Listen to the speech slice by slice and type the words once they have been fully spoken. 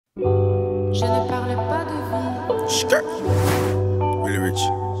Je ne parle pas de vie. Skirt. ReallyRich.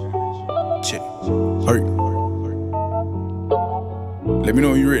 Check. Hurry. Let me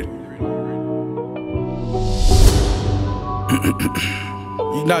know when you're ready.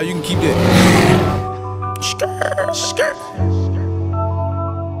 Nah, you can keep that. Skirt. Skirt.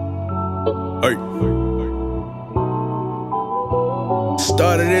 Hurry.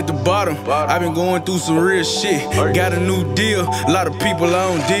 Started at the bottom, I've been going through some real shit. Got a new deal, a lot of people I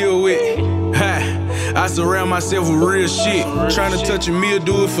don't deal with. I surround myself with real shit. Trying to touch a meal,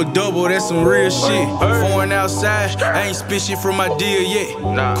 do it for double, that's some real shit. Foreign outside, I ain't spit shit from my deal yet.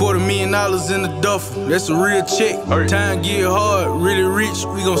 $250,000 in the duffel, that's a real check. Time get hard, really rich,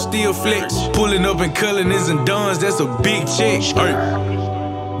 we gon' still flex. Pulling up in Culling's and Duns, that's a big check.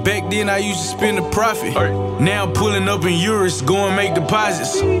 Back then I used to spend the profit. Now I'm pulling up in euros, going make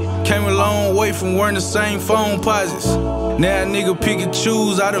deposits. Came a long way from wearing the same phone posits. Now a nigga pick and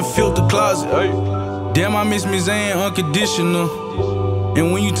choose, I done filled the closet. Damn, I miss Miss Ann unconditional.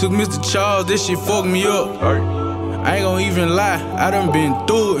 And when you took Mr. Charles, that shit fucked me up. I ain't gon' even lie, I done been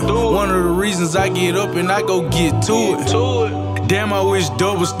through it. One of the reasons I get up and I go get to it. Damn, I wish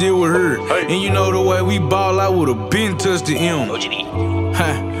Double still with her. And you know the way we ball, I would've been touched the M.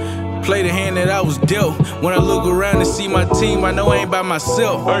 Play the hand that I was dealt. When I look around and see my team, I know I ain't by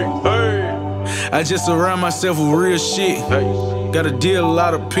myself. I just surround myself with real shit. Gotta deal a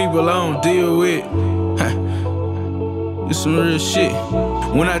lot of people I don't deal with. It's some real shit.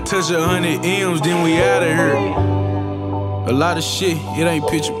 When I touch 100 M's, then we out of here. A lot of shit, it ain't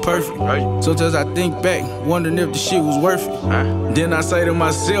picture perfect. Sometimes I think back, wondering if the shit was worth it. Then I say to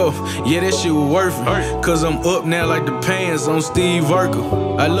myself, yeah, that shit was worth it. Cause I'm up now like the pants on Steve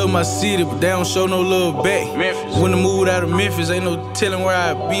Urkel. I love my city, but they don't show no love back. When I moved out of Memphis, ain't no telling where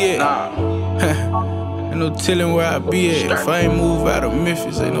I'd be at. Ain't no telling where I'd be at. If I ain't move out of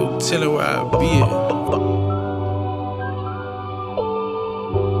Memphis, ain't no telling where I'd be at.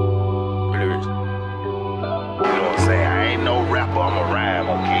 No rapper, I'm a rhyme,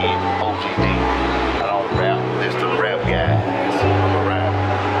 okay? OGD. I don't rap, this the rap guy. I'm a rapper.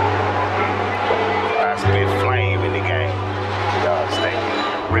 I spit flame in the game. Y'all stay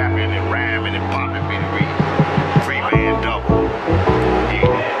rapping and rhyming and popping, be the real.